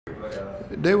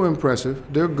They were impressive.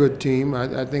 They're a good team.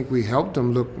 I think we helped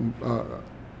them look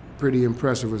pretty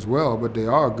impressive as well, but they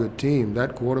are a good team.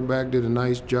 That quarterback did a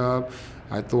nice job.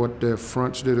 I thought their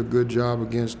fronts did a good job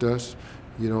against us,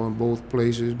 in both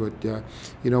places. But,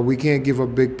 we can't give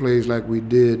up big plays like we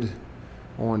did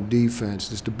on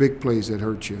defense. It's the big plays that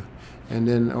hurt you. And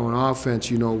then on offense,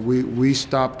 we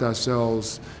stopped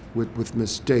ourselves with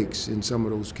mistakes in some of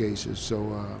those cases.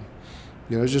 So,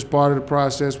 it's just part of the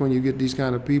process when you get these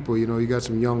kind of people. You got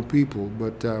some young people,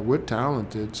 but we're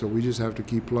talented, so we just have to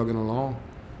keep plugging along.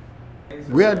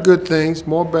 We had good things,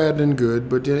 more bad than good,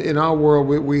 but in our world,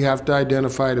 we have to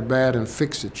identify the bad and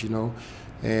fix it,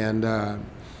 And,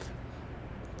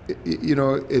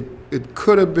 it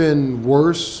could have been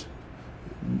worse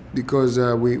because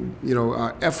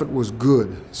our effort was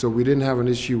good, so we didn't have an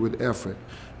issue with effort.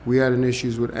 We had an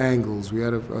issue with angles. We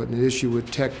had an issue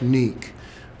with technique.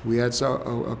 We had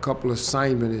a couple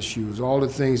assignment issues, all the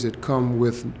things that come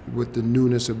with the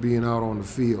newness of being out on the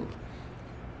field.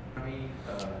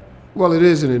 Well, it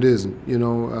is and it isn't.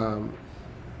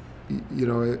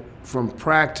 From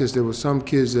practice, there were some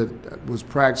kids that was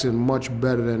practicing much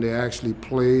better than they actually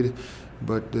played,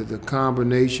 but the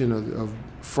combination of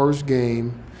first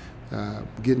game,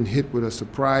 getting hit with a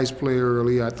surprise play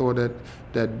early, I thought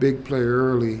that big play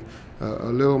early,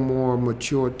 a little more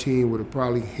mature team would have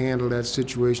probably handled that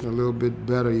situation a little bit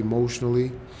better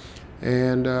emotionally,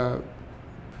 and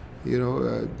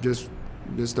just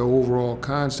the overall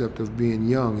concept of being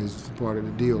young is part of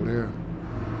the deal there.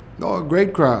 Oh, a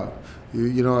great crowd.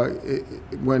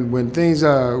 When things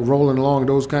are rolling along,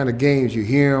 those kind of games, you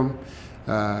hear them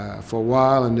for a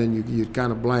while, and then you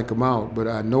kind of blank them out. But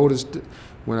I noticed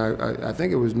when I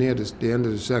think it was near the end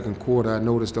of the second quarter, I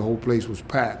noticed the whole place was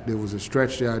packed. There was a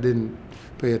stretch there I didn't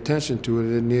pay attention to it,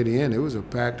 and near the end, it was a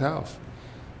packed house.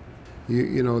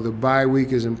 The bye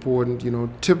week is important.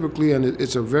 Typically, and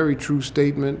it's a very true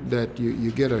statement, that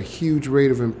you get a huge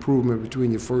rate of improvement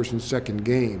between your first and second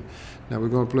game. Now, we're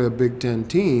going to play a Big Ten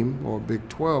team or Big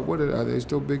 12. Are they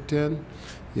still Big Ten?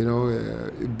 That's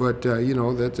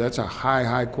a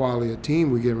high quality of team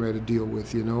we're getting ready to deal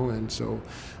with, and so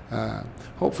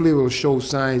hopefully it will show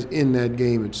signs in that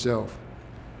game itself.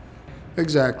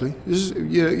 Exactly. This is,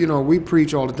 we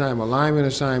preach all the time, alignment,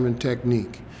 assignment,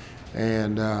 technique.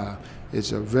 And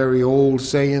it's a very old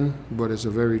saying, but it's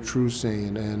a very true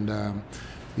saying. And,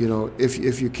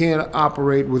 if you can't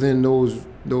operate within those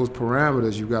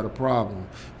parameters, you've got a problem.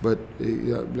 But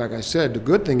like I said, the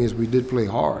good thing is we did play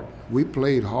hard. We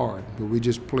played hard, but we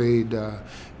just played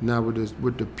now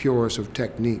with the purest of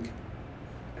technique.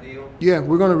 Yeah,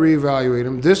 we're going to reevaluate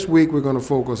them. This week we're going to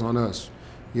focus on us.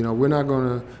 We're not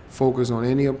going to focus on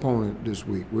any opponent this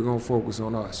week. We're going to focus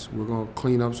on us. We're going to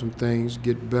clean up some things,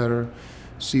 get better,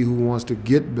 see who wants to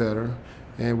get better,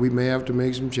 and we may have to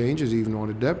make some changes even on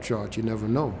the depth chart. You never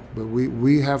know. But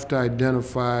we have to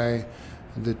identify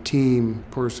the team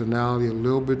personality a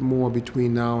little bit more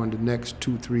between now and the next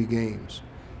 2-3 games.